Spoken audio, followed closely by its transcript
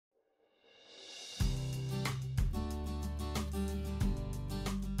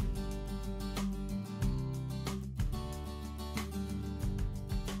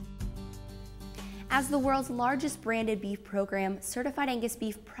As the world's largest branded beef program, Certified Angus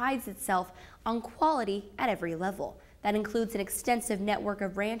Beef prides itself on quality at every level. That includes an extensive network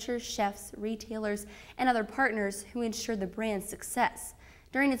of ranchers, chefs, retailers, and other partners who ensure the brand's success.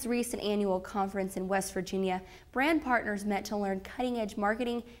 During its recent annual conference in West Virginia, brand partners met to learn cutting-edge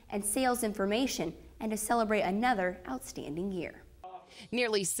marketing and sales information and to celebrate another outstanding year.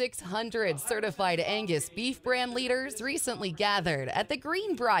 Nearly 600 certified Angus beef brand leaders recently gathered at the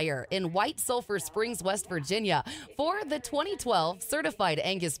Greenbrier in White Sulphur Springs, West Virginia for the 2012 Certified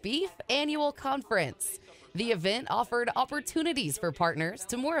Angus Beef Annual Conference. The event offered opportunities for partners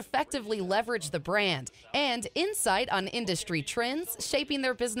to more effectively leverage the brand and insight on industry trends shaping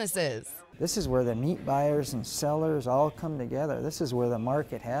their businesses. This is where the meat buyers and sellers all come together. This is where the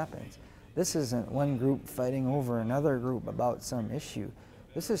market happens. This isn't one group fighting over another group about some issue.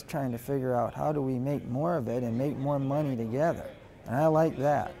 This is trying to figure out how do we make more of it and make more money together. And I like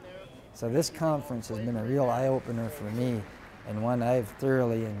that. So this conference has been a real eye-opener for me and one I've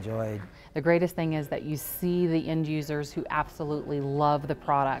thoroughly enjoyed. The greatest thing is that you see the end users who absolutely love the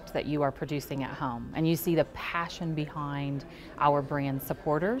product that you are producing at home. And you see the passion behind our brand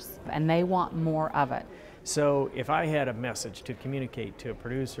supporters, and they want more of it. So if I had a message to communicate to a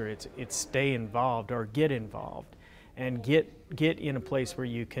producer, it's stay involved or get involved and get in a place where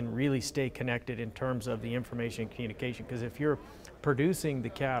you can really stay connected in terms of the information and communication. Because if you're producing the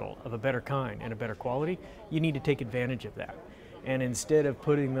cattle of a better kind and a better quality, you need to take advantage of that. And instead of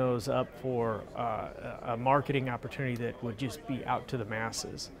putting those up for a marketing opportunity that would just be out to the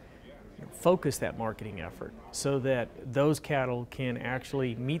masses, focus that marketing effort so that those cattle can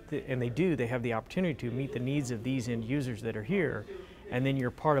actually meet they have the opportunity to meet the needs of these end users that are here, and then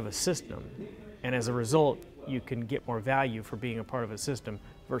you're part of a system, and as a result you can get more value for being a part of a system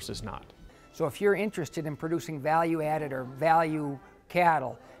versus not. So if you're interested in producing value added or value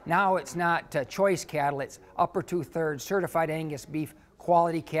cattle, now it's not choice cattle, it's upper 2/3 certified Angus beef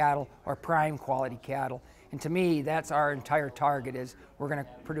quality cattle or prime quality cattle. And to me, that's our entire target, is we're going to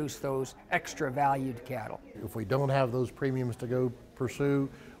produce those extra valued cattle. If we don't have those premiums to go pursue,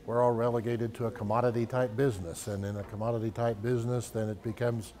 we're all relegated to a commodity type business. And in a commodity type business, then it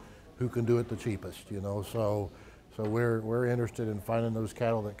becomes who can do it the cheapest, you know. So we're interested in finding those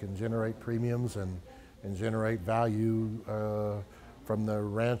cattle that can generate premiums and generate value from the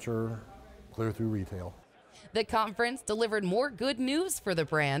rancher clear through retail. The conference delivered more good news for the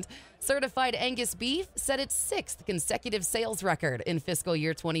brand. Certified Angus Beef set its 6th consecutive sales record in fiscal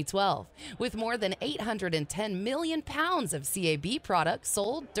year 2012, with more than 810 million pounds of CAB products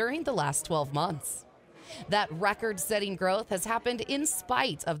sold during the last 12 months. That record-setting growth has happened in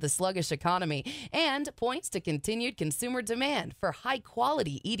spite of the sluggish economy and points to continued consumer demand for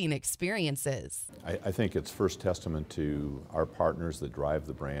high-quality eating experiences. I think it's first testament to our partners that drive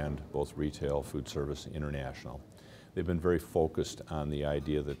the brand, both retail, food service, international. They've been very focused on the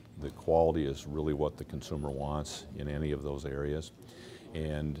idea that the quality is really what the consumer wants in any of those areas.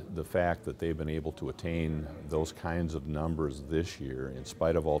 And the fact that they've been able to attain those kinds of numbers this year in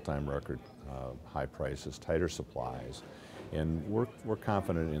spite of all-time record high prices, tighter supplies, and we're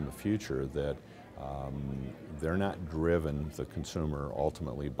confident in the future that they're not driven, the consumer,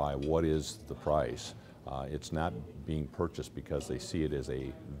 ultimately by what is the price. It's not being purchased because they see it as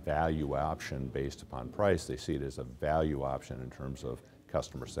a value option based upon price. They see it as a value option in terms of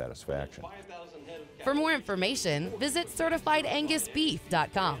customer satisfaction. For more information, visit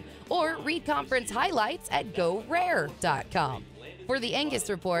CertifiedAngusBeef.com or read conference highlights at GoRare.com. For the Angus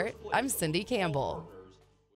Report, I'm Cindy Campbell.